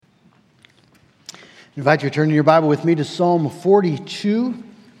I invite you to turn your Bible with me to Psalm 42,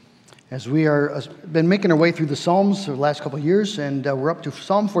 as we are been making our way through the Psalms for the last couple of years, and we're up to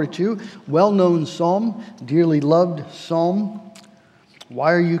Psalm 42, well-known psalm, dearly loved psalm.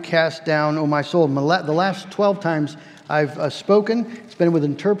 Why are you cast down, O my soul? The last 12 times I've spoken, it's been with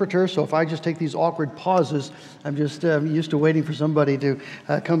an interpreter, so if I just take these awkward pauses, I'm just used to waiting for somebody to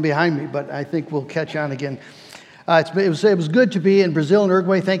come behind me, but I think we'll catch on again. It was good to be in Brazil and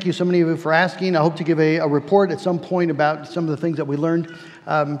Uruguay. Thank you so many of you for asking. I hope to give a report at some point about some of the things that we learned.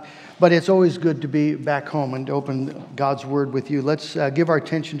 But it's always good to be back home and to open God's Word with you. Let's give our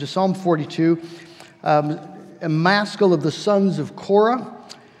attention to Psalm 42, a maskil of the sons of Korah.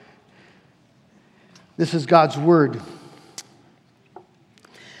 This is God's Word.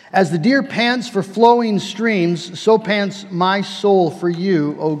 As the deer pants for flowing streams, so pants my soul for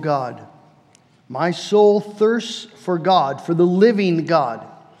you, O God. My soul thirsts for God, for the living God.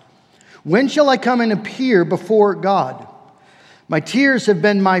 When shall I come and appear before God? My tears have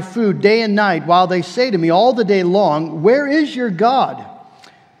been my food day and night, while they say to me all the day long, where is your God?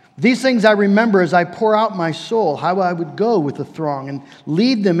 These things I remember as I pour out my soul, how I would go with the throng and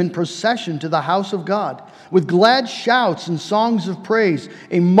lead them in procession to the house of God, with glad shouts and songs of praise,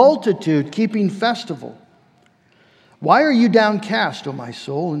 a multitude keeping festival. Why are you downcast, O my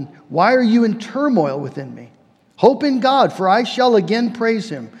soul, and why are you in turmoil within me? Hope in God, for I shall again praise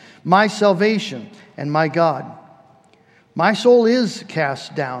Him, my salvation and my God. My soul is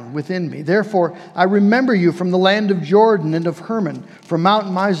cast down within me. Therefore, I remember you from the land of Jordan and of Hermon, from Mount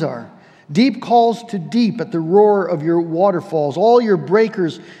Mizar. Deep calls to deep at the roar of your waterfalls. All your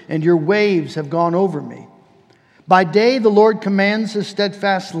breakers and your waves have gone over me. By day the Lord commands His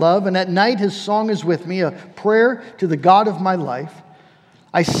steadfast love, and at night His song is with me, a prayer to the God of my life.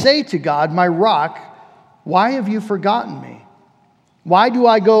 I say to God, my rock, why have you forgotten me? Why do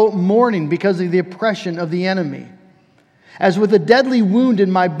I go mourning because of the oppression of the enemy? As with a deadly wound in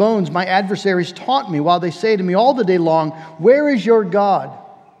my bones, my adversaries taunt me while they say to me all the day long, where is your God?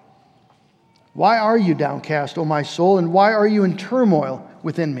 Why are you downcast, O my soul, and why are you in turmoil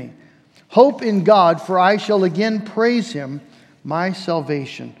within me? Hope in God, for I shall again praise Him, my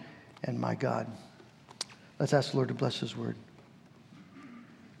salvation and my God. Let's ask the Lord to bless His word.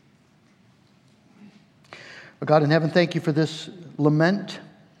 Our God in heaven, thank you for this lament,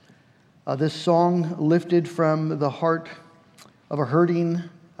 this song lifted from the heart of a hurting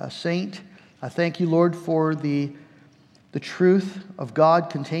saint. I thank you, Lord, for the truth of God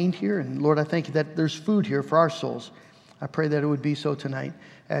contained here. And Lord, I thank you that there's food here for our souls. I pray that it would be so tonight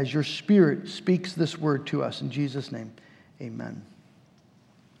as your Spirit speaks this word to us. In Jesus' name, amen.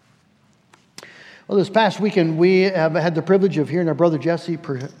 Well, this past weekend, we have had the privilege of hearing our brother Jesse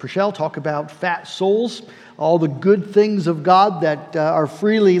Purcell talk about fat souls, all the good things of God that are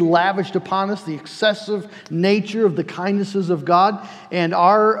freely lavished upon us, the excessive nature of the kindnesses of God, and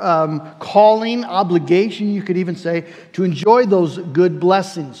our calling, obligation, you could even say, to enjoy those good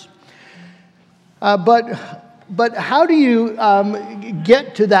blessings. But how do you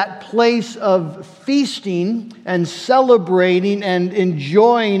get to that place of feasting and celebrating and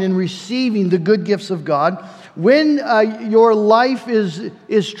enjoying and receiving the good gifts of God when your life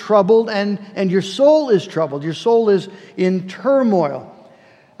is troubled and your soul is troubled, your soul is in turmoil?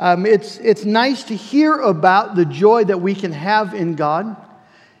 It's nice to hear about the joy that we can have in God.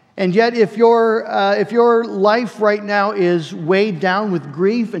 And yet, if your life right now is weighed down with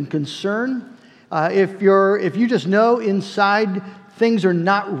grief and concern, if you just know inside things are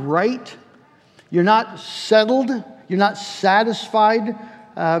not right, you're not settled, you're not satisfied,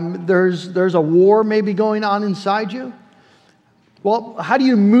 there's a war maybe going on inside you. Well, how do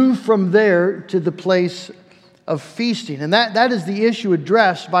you move from there to the place of feasting? And that is the issue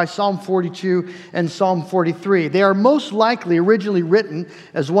addressed by Psalm 42 and Psalm 43. They are most likely originally written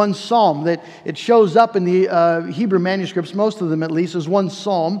as one psalm. That it shows up in the Hebrew manuscripts, most of them at least, as one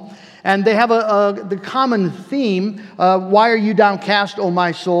psalm. And they have the common theme, why are you downcast, O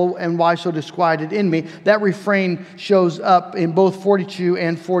my soul, and why so disquieted in me? That refrain shows up in both 42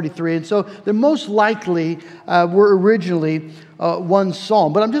 and 43. And so they most likely were originally one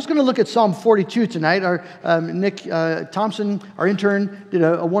psalm. But I'm just going to look at Psalm 42 tonight. Our Nick Thompson, our intern, did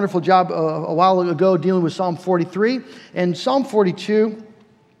a wonderful job a while ago dealing with Psalm 43. And Psalm 42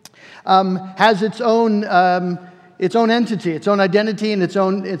 has its own entity, its own identity, and its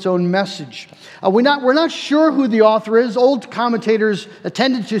own message. We're not sure who the author is. Old commentators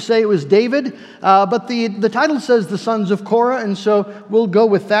tended to say it was David, but the title says the sons of Korah, and so we'll go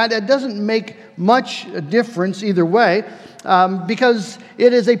with that. It doesn't make much difference either way, because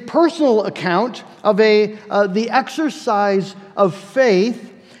it is a personal account of the exercise of faith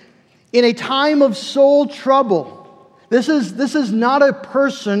in a time of soul trouble. This is not a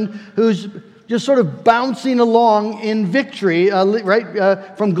person who's just sort of bouncing along in victory,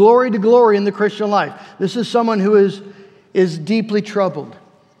 from glory to glory in the Christian life. This is someone who is deeply troubled.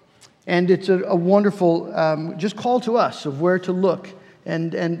 And it's a wonderful just call to us of where to look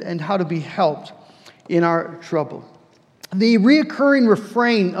and how to be helped in our trouble. The reoccurring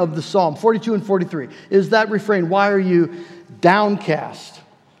refrain of the Psalm, 42 and 43, is that refrain, why are you downcast,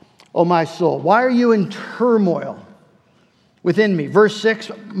 O my soul? Why are you in turmoil within me? Verse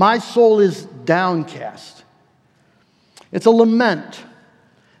 6, my soul is downcast. It's a lament,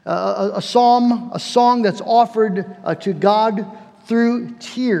 a psalm, a song that's offered to God through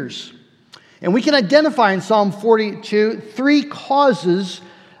tears. And we can identify in Psalm 42 three causes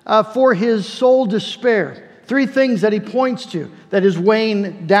for his soul despair. Three things that he points to that is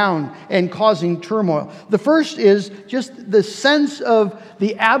weighing down and causing turmoil. The first is just the sense of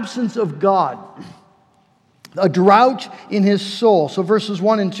the absence of God. A drought in his soul. So verses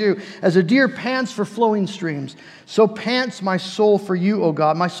 1 and 2. As a deer pants for flowing streams, so pants my soul for you, O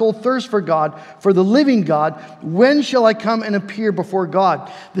God. My soul thirsts for God, for the living God. When shall I come and appear before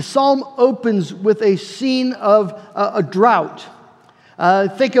God? The psalm opens with a scene of a drought.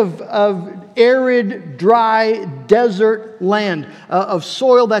 Think of arid, dry, desert land, of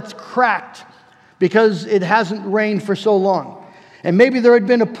soil that's cracked because it hasn't rained for so long. And maybe there had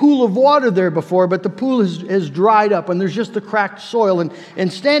been a pool of water there before, but the pool has dried up and there's just the cracked soil.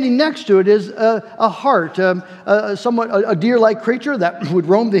 And standing next to it is a hart, somewhat a deer-like creature that would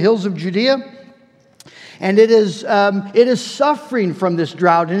roam the hills of Judea. And it is suffering from this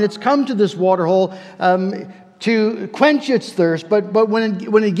drought, and it's come to this water hole to quench its thirst, but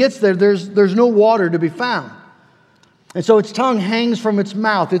when it gets there, there's no water to be found. And so its tongue hangs from its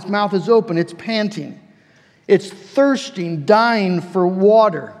mouth is open, it's panting. It's thirsting, dying for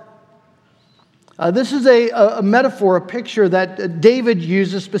water. This is a metaphor, a picture that David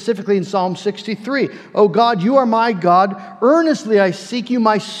uses specifically in Psalm 63. Oh God, you are my God. Earnestly I seek you.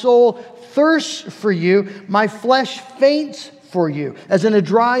 My soul thirsts for you. My flesh faints for you, as in a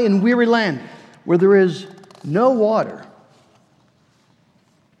dry and weary land where there is no water.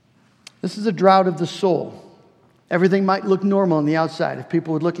 This is a drought of the soul. Everything might look normal on the outside. If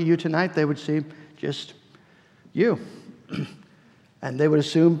people would look at you tonight, they would see just you. And they would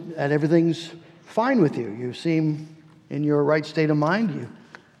assume that everything's fine with you. You seem in your right state of mind.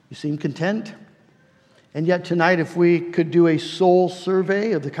 You seem content. And yet tonight, if we could do a soul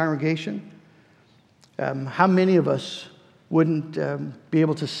survey of the congregation, how many of us wouldn't be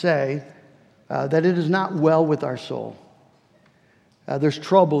able to say that it is not well with our soul? There's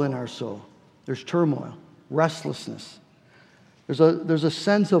trouble in our soul. There's turmoil, restlessness. There's a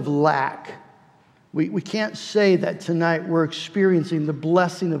sense of lack. We can't say that tonight we're experiencing the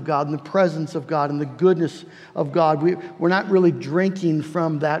blessing of God and the presence of God and the goodness of God. We're not really drinking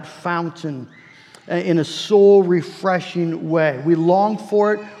from that fountain in a soul-refreshing way. We long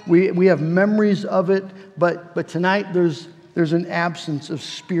for it. We have memories of it. But tonight there's an absence of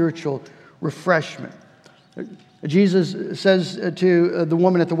spiritual refreshment. Jesus says to the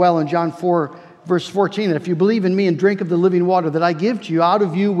woman at the well in John 4, verse 14, that if you believe in me and drink of the living water that I give to you, out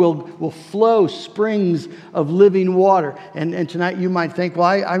of you will flow springs of living water. And tonight you might think, well,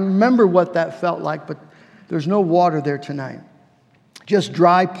 I remember what that felt like, but there's no water there tonight. Just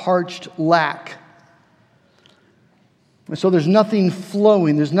dry, parched lack. And so there's nothing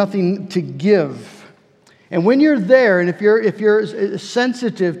flowing. There's nothing to give. And when you're there, and if you're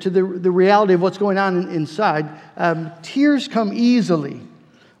sensitive to the reality of what's going on inside, tears come easily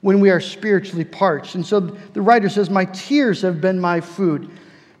when we are spiritually parched. And so the writer says, my tears have been my food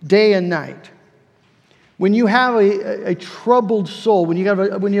day and night. When you have a troubled soul, when you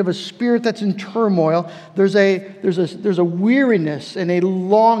have a spirit that's in turmoil, there's a weariness and a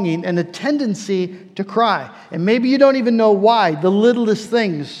longing and a tendency to cry. And maybe you don't even know why. The littlest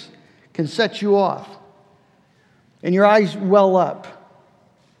things can set you off. And your eyes well up.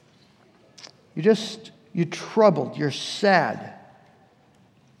 You're troubled, you're sad.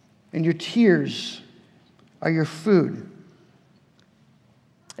 And your tears are your food.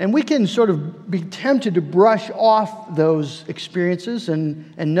 And we can sort of be tempted to brush off those experiences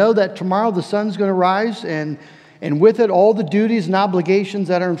and know that tomorrow the sun's going to rise, and with it all the duties and obligations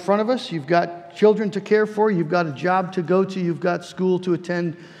that are in front of us. You've got children to care for, you've got a job to go to, you've got school to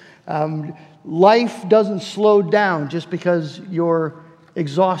attend. Life doesn't slow down just because you're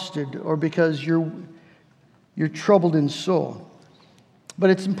exhausted or because you're troubled in soul.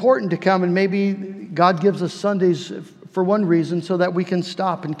 But it's important to come, and maybe God gives us Sundays for one reason, so that we can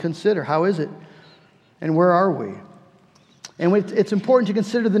stop and consider, how is it? And where are we? And it's important to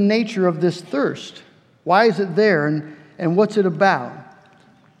consider the nature of this thirst. Why is it there, and what's it about?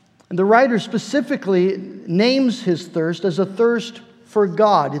 And the writer specifically names his thirst as a thirst for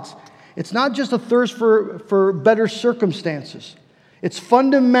God. It's not just a thirst for better circumstances. It's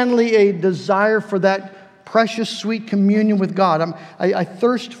fundamentally a desire for that precious, sweet communion with God. I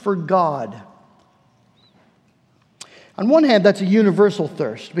thirst for God. On one hand, that's a universal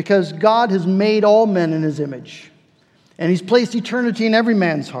thirst because God has made all men in His image. And He's placed eternity in every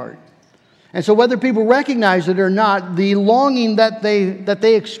man's heart. And so whether people recognize it or not, the longing that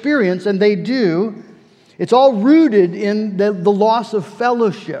they experience, and they do, it's all rooted in the loss of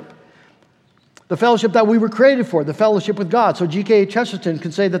fellowship. The fellowship that we were created for, the fellowship with God. So G.K. Chesterton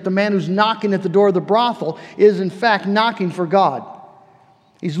can say that the man who's knocking at the door of the brothel is in fact knocking for God.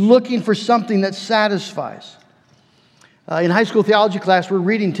 He's looking for something that satisfies. In high school theology class, we're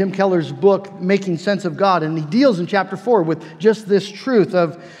reading Tim Keller's book, Making Sense of God, and he deals in chapter 4 with just this truth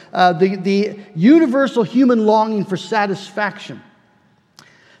of the universal human longing for satisfaction.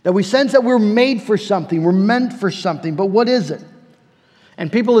 That we sense that we're made for something, we're meant for something, but what is it?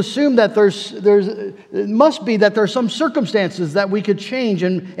 And people assume that it must be that there are some circumstances that we could change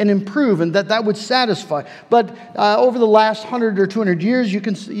and improve, and that would satisfy. But over the last 100 or 200 years, you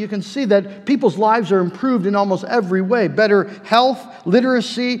can see that people's lives are improved in almost every way. Better health,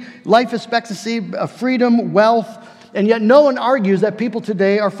 literacy, life expectancy, freedom, wealth. And yet no one argues that people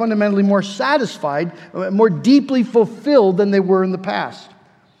today are fundamentally more satisfied, more deeply fulfilled than they were in the past.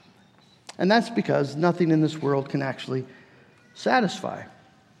 And that's because nothing in this world can actually satisfy.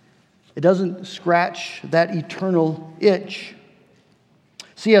 It doesn't scratch that eternal itch.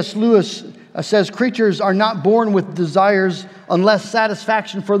 C.S. Lewis says creatures are not born with desires unless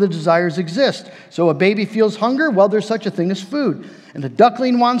satisfaction for the desires exists. So a baby feels hunger, well, there's such a thing as food. And a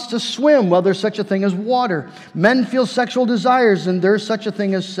duckling wants to swim, well, there's such a thing as water. Men feel sexual desires, and there's such a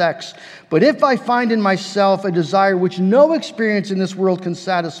thing as sex. But if I find in myself a desire which no experience in this world can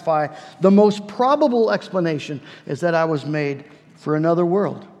satisfy, the most probable explanation is that I was made for another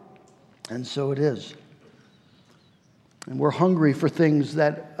world. And so it is. And we're hungry for things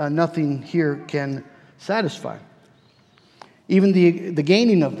that nothing here can satisfy. Even the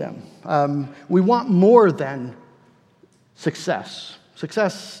gaining of them. We want more than success.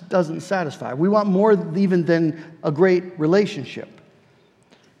 Success doesn't satisfy. We want more even than a great relationship.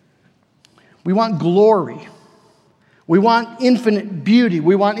 We want glory. We want infinite beauty.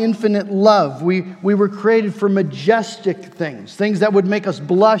 We want infinite love. We were created for majestic things, things that would make us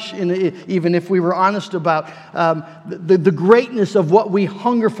blush even if we were honest about the greatness of what we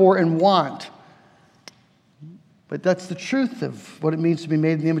hunger for and want. But that's the truth of what it means to be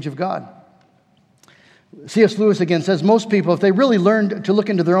made in the image of God. C.S. Lewis again says, most people, if they really learned to look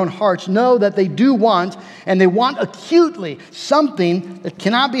into their own hearts, know that they do want, and they want acutely, something that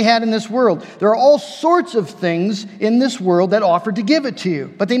cannot be had in this world. There are all sorts of things in this world that offer to give it to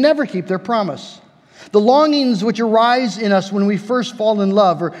you, but they never keep their promise. The longings which arise in us when we first fall in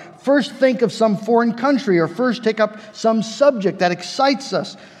love, or first think of some foreign country, or first take up some subject that excites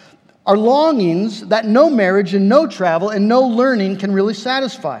us, are longings that no marriage and no travel and no learning can really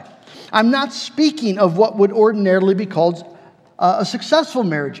satisfy. I'm not speaking of what would ordinarily be called a successful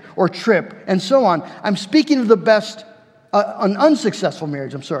marriage or trip and so on. I'm speaking of an unsuccessful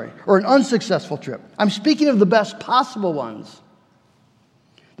marriage, or an unsuccessful trip. I'm speaking of the best possible ones.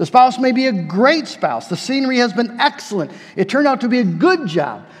 The spouse may be a great spouse. The scenery has been excellent. It turned out to be a good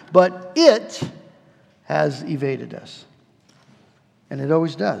job, but it has evaded us. And it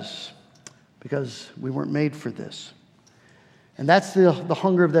always does, because we weren't made for this. And that's the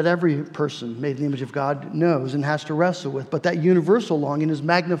hunger that every person made in the image of God knows and has to wrestle with. But that universal longing is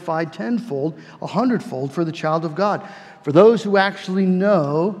magnified tenfold, 100-fold for the child of God. For those who actually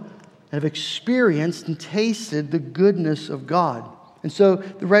know and have experienced and tasted the goodness of God. And so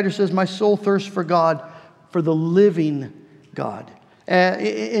the writer says, my soul thirsts for God, for the living God.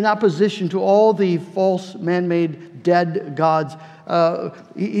 In opposition to all the false man-made dead gods.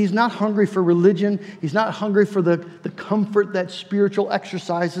 He's not hungry for religion. He's not hungry for the comfort that spiritual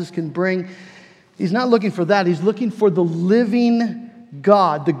exercises can bring. He's not looking for that. He's looking for the living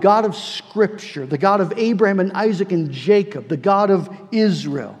God, the God of Scripture, the God of Abraham and Isaac and Jacob, the God of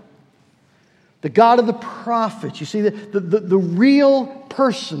Israel, the God of the prophets. You see, the real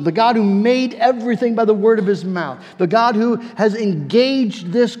person, the God who made everything by the word of his mouth, the God who has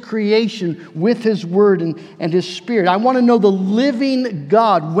engaged this creation with his word and his spirit. I want to know the living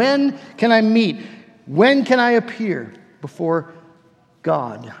God. When can I meet? When can I appear before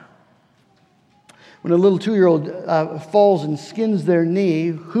God? When a little 2-year-old falls and skins their knee,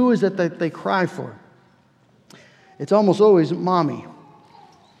 who is it that they cry for? it's almost always mommy.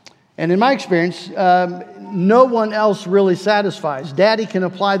 And in my experience, no one else really satisfies. Daddy can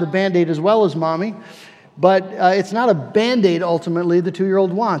apply the Band-Aid as well as mommy, but it's not a Band-Aid ultimately the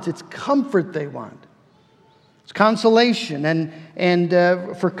 2-year-old wants. It's comfort they want. It's consolation. And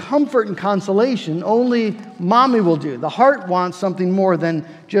for comfort and consolation, only mommy will do. The heart wants something more than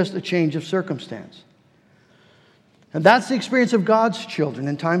just a change of circumstance. And that's the experience of God's children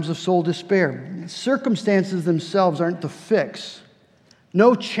in times of soul despair. Circumstances themselves aren't the fix.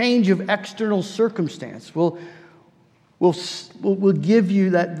 No change of external circumstance will give you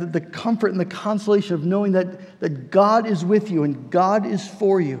the comfort and the consolation of knowing that God is with you and God is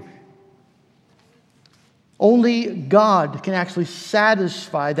for you. Only God can actually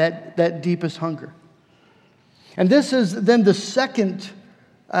satisfy that deepest hunger. And this is then the second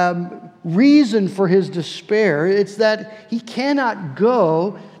reason for his despair. It's that he cannot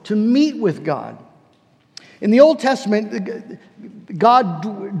go to meet with God. In the Old Testament,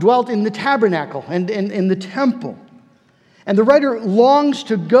 God dwelt in the tabernacle and in the temple. And the writer longs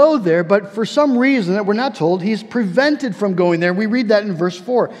to go there, but for some reason that we're not told, he's prevented from going there. We read that in verse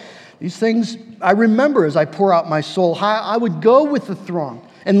 4. These things I remember as I pour out my soul. How I would go with the throng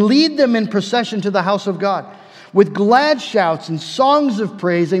and lead them in procession to the house of God, with glad shouts and songs of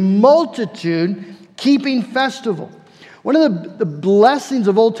praise, a multitude keeping festival. One of the blessings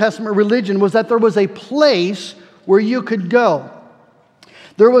of Old Testament religion was that there was a place where you could go.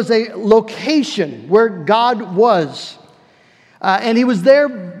 There was a location where God was. And he was there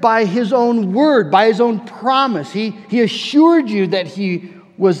by his own word, by his own promise. He assured you that he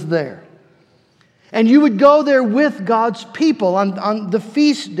was there. And you would go there with God's people on the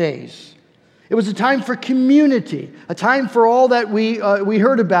feast days. It was a time for community, a time for all that we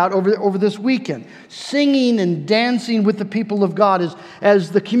heard about over this weekend. Singing and dancing with the people of God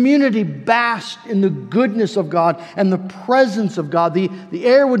as the community basked in the goodness of God and the presence of God. The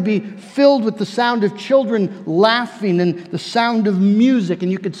air would be filled with the sound of children laughing and the sound of music,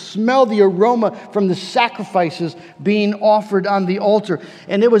 and you could smell the aroma from the sacrifices being offered on the altar.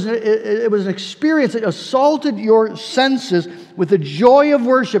 And it was an experience that assaulted your senses with the joy of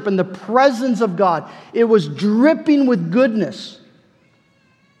worship and the presence of God. It was dripping with goodness.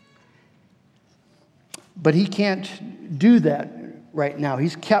 But he can't do that right now.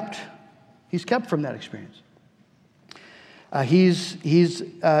 He's kept from that experience. He's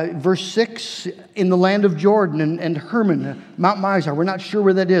verse 6, in the land of Jordan and Hermon, Mount Mizar. We're not sure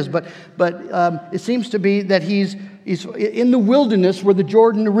where that is, but it seems to be that he's in the wilderness where the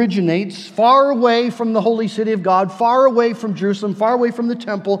Jordan originates, far away from the holy city of God, far away from Jerusalem, far away from the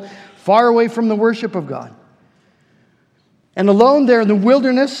temple, far away from the worship of God. And alone there in the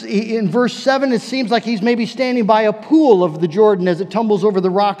wilderness, in verse 7, it seems like he's maybe standing by a pool of the Jordan as it tumbles over the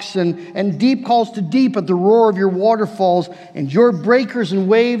rocks, and deep calls to deep at the roar of your waterfalls, and your breakers and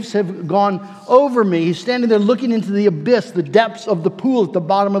waves have gone over me. He's standing there looking into the abyss, the depths of the pool at the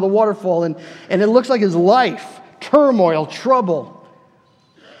bottom of the waterfall, and it looks like his life, turmoil, trouble.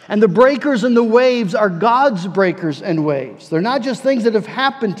 And the breakers and the waves are God's breakers and waves. They're not just things that have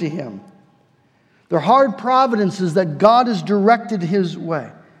happened to him. They're hard providences that God has directed his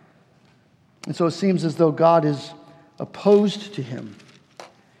way. And so it seems as though God is opposed to him.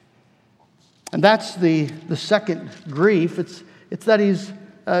 And that's the second grief. It's that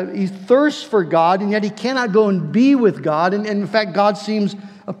he thirsts for God, and yet he cannot go and be with God. And in fact, God seems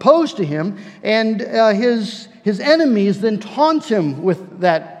opposed to him. And his enemies then taunt him with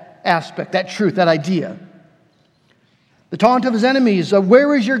that aspect, that truth, that idea. The taunt of his enemies,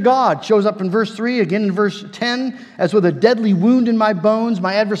 where is your God? Shows up in verse 3, again in verse 10. As with a deadly wound in my bones,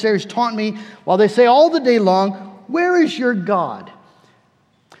 my adversaries taunt me, while they say all the day long, where is your God?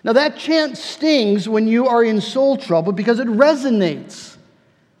 Now that chant stings when you are in soul trouble because it resonates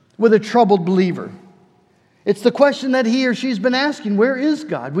with a troubled believer. It's the question that he or she's been asking, where is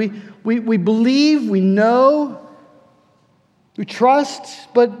God? We believe, we know, we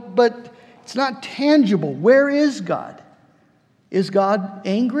trust, but it's not tangible. Where is God? Is God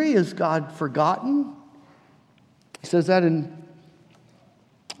angry? Is God forgotten? He says that in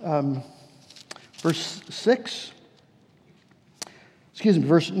verse 6.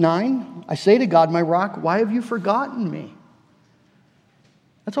 Verse 9. I say to God, my rock, why have you forgotten me?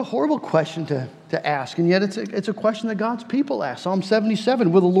 That's a horrible question to ask, and yet it's a question that God's people ask. Psalm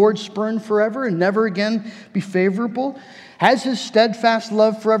 77, will the Lord spurn forever and never again be favorable? Has his steadfast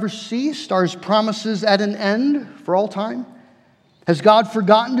love forever ceased? Are his promises at an end for all time? Has God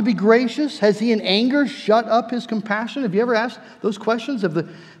forgotten to be gracious? Has he in anger shut up his compassion? Have you ever asked those questions? Has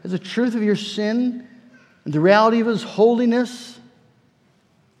the truth of your sin and the reality of his holiness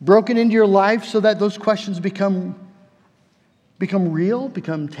broken into your life so that those questions become become real,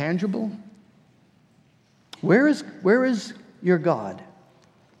 become tangible? Where is your God?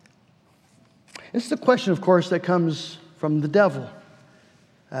 This is a question, of course, that comes from the devil.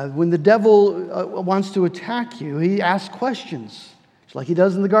 When the devil wants to attack you, he asks questions. It's like he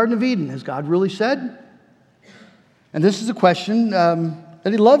does in the Garden of Eden. Has God really said? And this is a question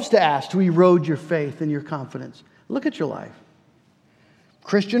that he loves to ask to erode your faith and your confidence. Look at your life.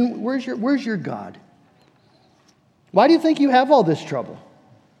 Christian, where's your God? Why do you think you have all this trouble?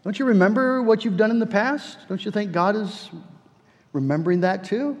 Don't you remember what you've done in the past? Don't you think God is remembering that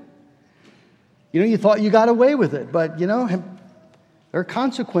too? You thought you got away with it, but there are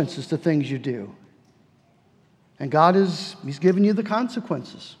consequences to things you do. And God He's given you the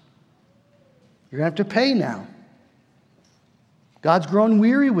consequences. You're going to have to pay now. God's grown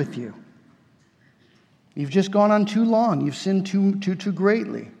weary with you. You've just gone on too long. You've sinned too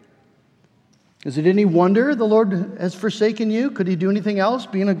greatly. Is it any wonder the Lord has forsaken you? Could He do anything else,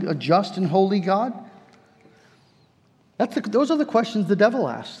 being a just and holy God? Those are the questions the devil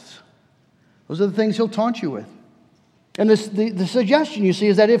asks. Those are the things he'll taunt you with. And the suggestion, you see,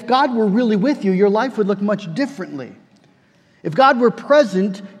 is that if God were really with you, your life would look much differently. If God were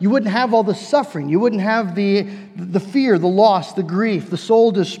present, you wouldn't have all the suffering. You wouldn't have the fear, the loss, the grief, the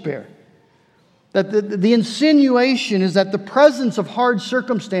soul despair. That the insinuation is that the presence of hard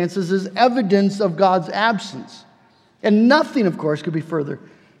circumstances is evidence of God's absence. And nothing, of course, could be further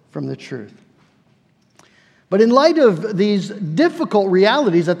from the truth. But in light of these difficult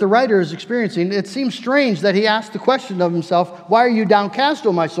realities that the writer is experiencing, it seems strange that he asked the question of himself, why are you downcast,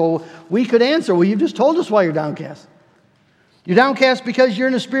 O my soul? We could answer, well, you've just told us why you're downcast. You're downcast because you're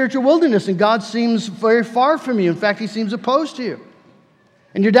in a spiritual wilderness and God seems very far from you. In fact, He seems opposed to you.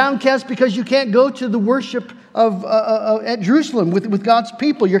 And you're downcast because you can't go to the worship at Jerusalem with God's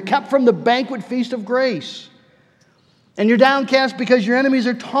people. You're kept from the banquet feast of grace. And you're downcast because your enemies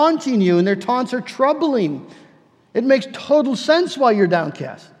are taunting you and their taunts are troubling. It makes total sense why you're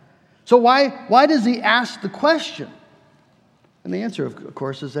downcast. So why does he ask the question? And the answer, of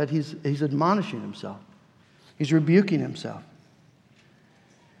course, is that he's admonishing himself. He's rebuking himself.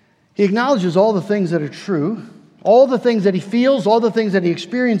 He acknowledges all the things that are true, all the things that he feels, all the things that he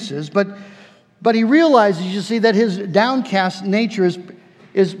experiences, but he realizes, you see, that his downcast nature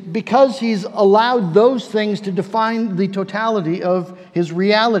is because he's allowed those things to define the totality of his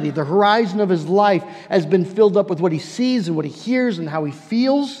reality. The horizon of his life has been filled up with what he sees and what he hears and how he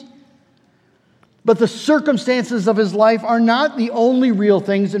feels. But the circumstances of his life are not the only real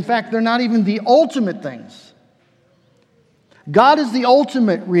things. In fact, they're not even the ultimate things. God is the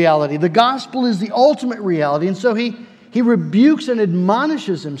ultimate reality. The gospel is the ultimate reality. And so he rebukes and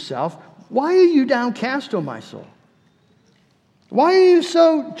admonishes himself. Why are you downcast, O my soul? Why are you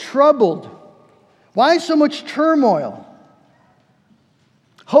so troubled? Why so much turmoil?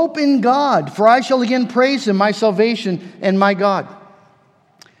 Hope in God, for I shall again praise Him, my salvation and my God.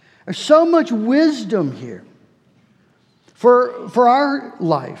 There's so much wisdom here for our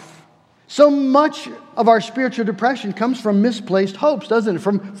life. So much of our spiritual depression comes from misplaced hopes, doesn't it?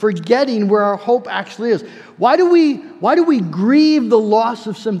 From forgetting where our hope actually is. Why do we grieve the loss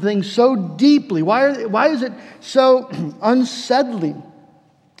of some things so deeply? Why is it so unsettling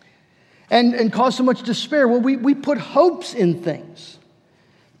and cause so much despair? Well, we put hopes in things.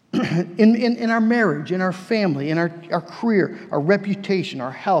 In our marriage, in our family, in our career, our reputation,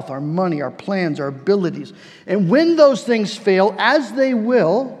 our health, our money, our plans, our abilities. And when those things fail, as they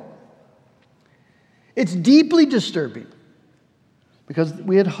will, it's deeply disturbing because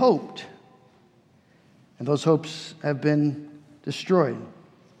we had hoped, and those hopes have been destroyed.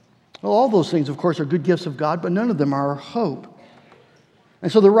 Well, all those things, of course, are good gifts of God, but none of them are our hope. And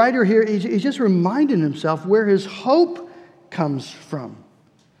so the writer here, he's just reminding himself where his hope comes from.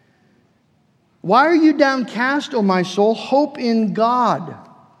 Why are you downcast, O my soul? Hope in God.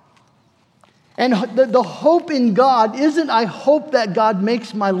 And the hope in God isn't, I hope that God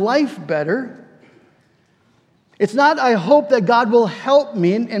makes my life better. It's not, I hope that God will help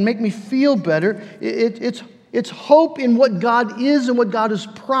me and make me feel better. It's hope in what God is and what God has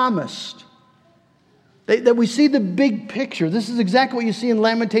promised. That we see the big picture. This is exactly what you see in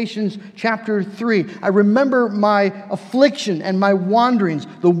Lamentations chapter 3. I remember my affliction and my wanderings,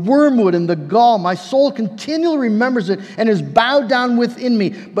 the wormwood and the gall. My soul continually remembers it and is bowed down within me.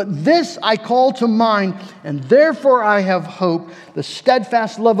 But this I call to mind, and therefore I have hope. The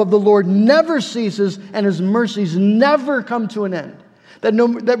steadfast love of the Lord never ceases, and His mercies never come to an end.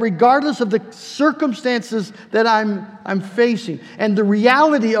 That regardless of the circumstances that I'm facing, and the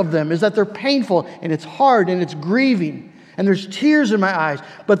reality of them is that they're painful and it's hard and it's grieving, And there's tears in my eyes,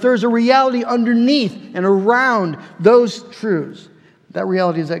 but there's a reality underneath and around those truths. That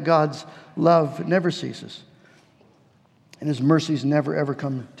reality is that God's love never ceases, and His mercies never, ever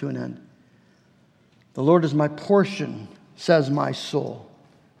come to an end. The Lord is my portion, says my soul,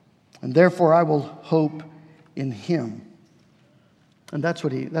 and therefore I will hope in Him. And that's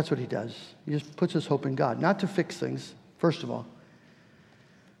what he does. He just puts his hope in God, not to fix things, first of all,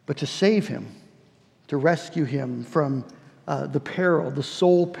 but to save him, to rescue him from the peril, the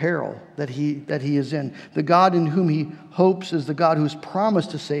soul peril that he is in. The God in whom he hopes is the God who has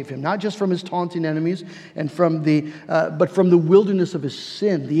promised to save him, not just from his taunting enemies and but from the wilderness of his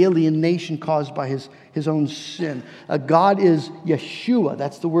sin, the alienation caused by his own sin. God is Yeshua.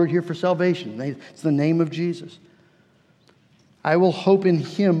 That's the word here for salvation. It's the name of Jesus. I will hope in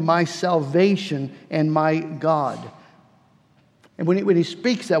Him, my salvation and my God. And when he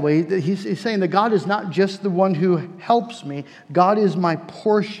speaks that way, he's saying that God is not just the one who helps me. God is my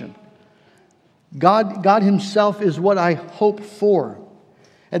portion. God Himself is what I hope for.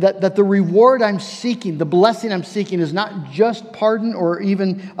 And that the reward I'm seeking, the blessing I'm seeking, is not just pardon or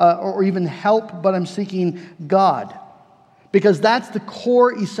even help, but I'm seeking God. Because that's the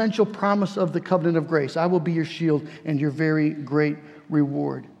core essential promise of the covenant of grace. I will be your shield and your very great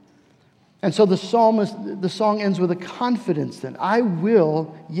reward. And so the song ends with a confidence then. I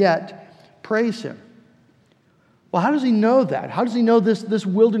will yet praise Him. Well, how does he know that? How does he know this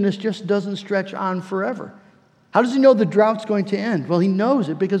wilderness just doesn't stretch on forever? How does he know the drought's going to end? Well, he knows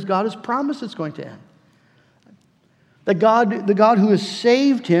it because God has promised it's going to end. That the God who has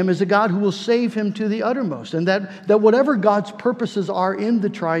saved him is a God who will save him to the uttermost. And that whatever God's purposes are in the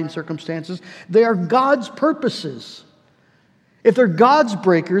trying circumstances, they are God's purposes. If they're God's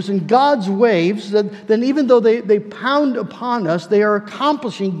breakers and God's waves, then even though they pound upon us, they are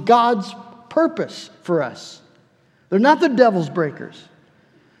accomplishing God's purpose for us. They're not the devil's breakers.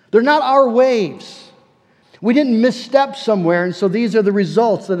 They're not our waves. We didn't misstep somewhere, and so these are the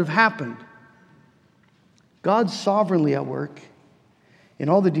results that have happened. God's sovereignly at work in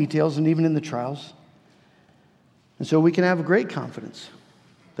all the details and even in the trials. And so we can have a great confidence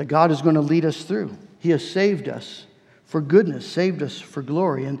that God is going to lead us through. He has saved us for goodness, saved us for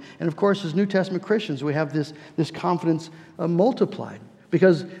glory. And of course, as New Testament Christians, we have this confidence multiplied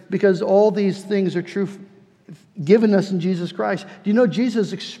because all these things are true given us in Jesus Christ. Do you know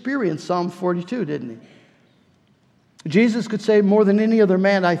Jesus experienced Psalm 42, didn't he? Jesus could say more than any other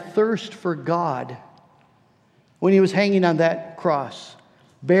man, I thirst for God. When he was hanging on that cross,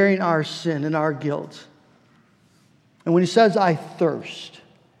 bearing our sin and our guilt. And when he says, I thirst,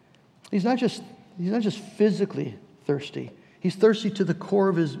 he's not just physically thirsty. He's thirsty to the core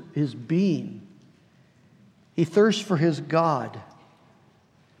of his being. He thirsts for his God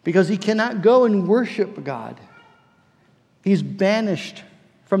because he cannot go and worship God. He's banished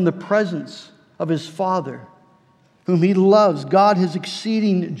from the presence of his Father, whom he loves. God, his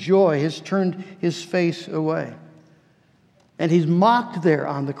exceeding joy, has turned his face away. And he's mocked there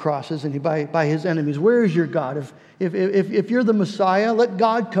on the cross, isn't he, by his enemies. Where is your God? If you're the Messiah, let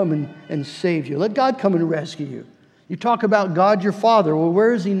God come and save you. Let God come and rescue you. You talk about God your Father. Well,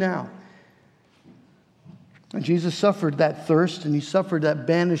 where is he now? And Jesus suffered that thirst, and he suffered that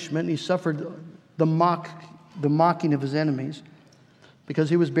banishment, and he suffered the mocking of his enemies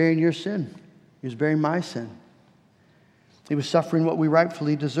because he was bearing your sin. He was bearing my sin. He was suffering what we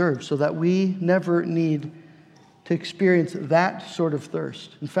rightfully deserve so that we never need to experience that sort of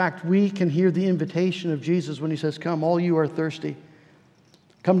thirst. In fact, we can hear the invitation of Jesus when he says, come, all you are thirsty.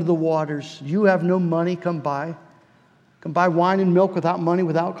 Come to the waters. You have no money, come buy. Come buy wine and milk without money,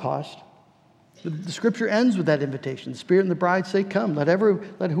 without cost. The scripture ends with that invitation. The Spirit and the bride say, come. Let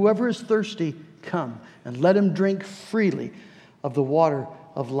whoever is thirsty come, and let him drink freely of the water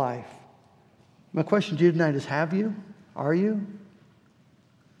of life. My question to you tonight is, have you? Are you?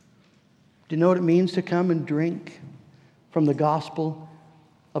 Do you know what it means to come and drink from the gospel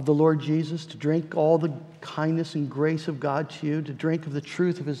of the Lord Jesus? To drink all the kindness and grace of God to you? To drink of the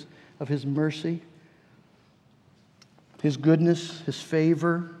truth of His mercy? His goodness, His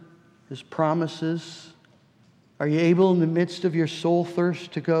favor, His promises? Are you able in the midst of your soul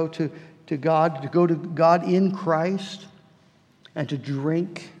thirst to go to God in Christ and to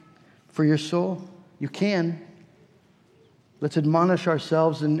drink for your soul? You can. Let's admonish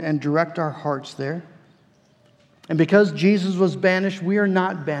ourselves and direct our hearts there. And because Jesus was banished, we are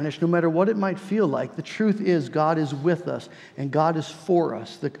not banished, no matter what it might feel like. The truth is, God is with us and God is for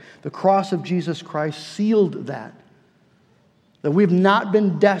us. The cross of Jesus Christ sealed that. That we've not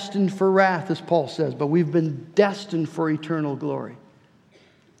been destined for wrath, as Paul says, but we've been destined for eternal glory.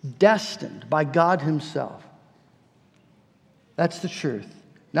 Destined by God Himself. That's the truth.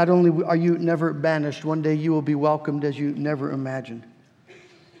 Not only are you never banished, one day you will be welcomed as you never imagined.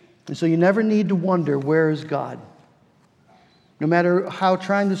 And so you never need to wonder, where is God? No matter how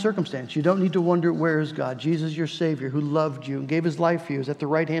trying the circumstance, you don't need to wonder, where is God? Jesus, your Savior, who loved you and gave his life for you, is at the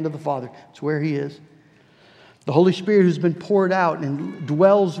right hand of the Father. It's where he is. The Holy Spirit, who's been poured out and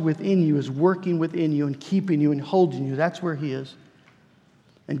dwells within you, is working within you and keeping you and holding you. That's where he is.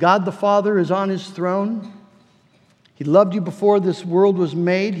 And God the Father is on his throne. He loved you before this world was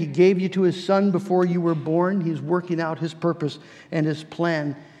made. He gave you to his Son before you were born. He's working out his purpose and his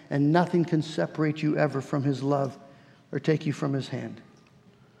plan, and nothing can separate you ever from his love or take you from his hand.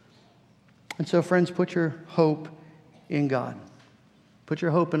 And so, friends, put your hope in God. Put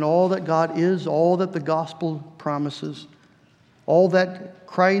your hope in all that God is, all that the gospel promises, all that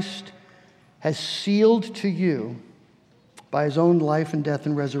Christ has sealed to you by his own life and death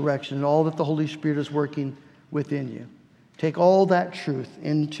and resurrection, and all that the Holy Spirit is working within you. Take all that truth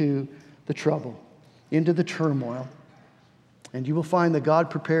into the trouble, into the turmoil, and you will find that God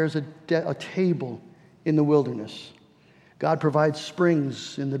prepares a table in the wilderness. God provides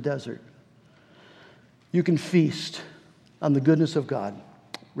springs in the desert. You can feast on the goodness of God,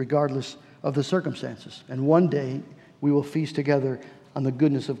 regardless of the circumstances. And one day, we will feast together on the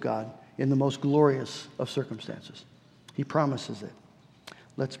goodness of God in the most glorious of circumstances. He promises it.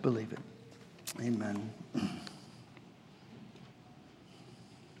 Let's believe it. Amen.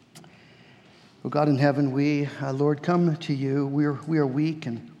 Oh God in heaven, we, Lord, come to you. We are weak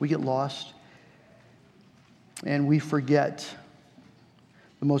and we get lost. And we forget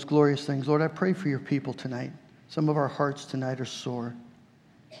the most glorious things. Lord, I pray for your people tonight. Some of our hearts tonight are sore.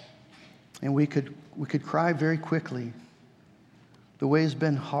 And we could cry very quickly. The way has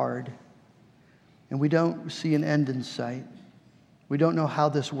been hard. And we don't see an end in sight. We don't know how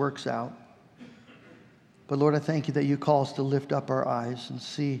this works out. But Lord, I thank you that you call us to lift up our eyes and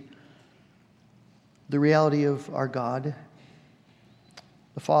see the reality of our God,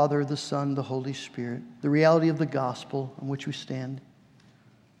 the Father, the Son, the Holy Spirit, the reality of the gospel on which we stand.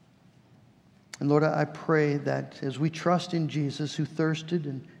 And Lord, I pray that as we trust in Jesus, who thirsted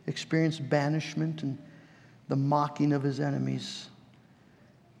and experienced banishment and the mocking of his enemies,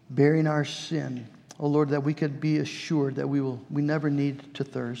 bearing our sin, oh Lord, that we could be assured that we never need to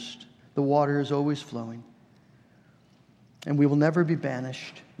thirst. The water is always flowing. And we will never be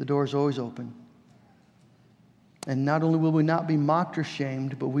banished. The door is always open. And not only will we not be mocked or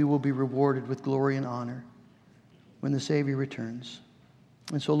shamed, but we will be rewarded with glory and honor when the Savior returns.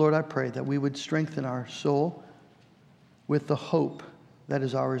 And so, Lord, I pray that we would strengthen our soul with the hope that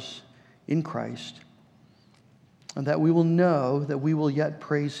is ours in Christ, and that we will know that we will yet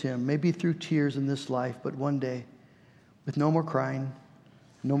praise him, maybe through tears in this life, but one day with no more crying,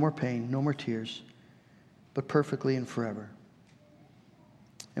 no more pain, no more tears, but perfectly and forever.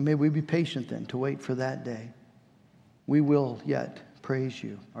 And may we be patient then to wait for that day. We will yet praise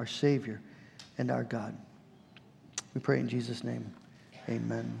you, our Savior and our God. We pray in Jesus' name.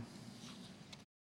 Amen.